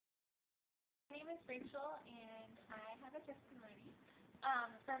is Rachel, and I have a testimony.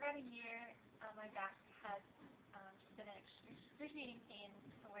 For about a year, my back has just been in excruciating pain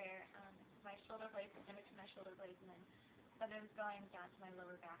where my shoulder blades, in between my shoulder blades, and then it was going down to my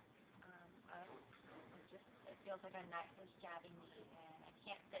lower back. It feels like a knife is jabbing me, and I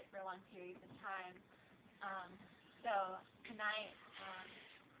can't sit for long periods of time. So tonight,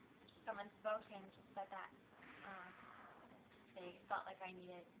 someone spoke and just said that they felt like I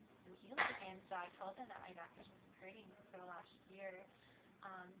needed some healing, and so I told them that my back was just hurting for the last year.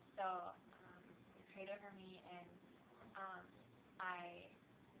 They prayed over me, and I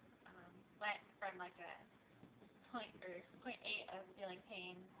went from like a 0.8 of feeling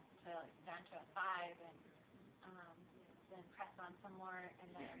pain to down to a 5, and then pressed on some more, and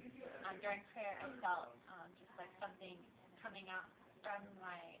then during prayer I felt just like something coming out from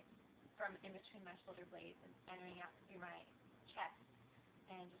in between my shoulder blades and entering out through my chest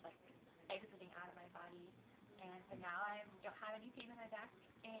and just like exiting out of my body. And so now I don't have any pain in my back,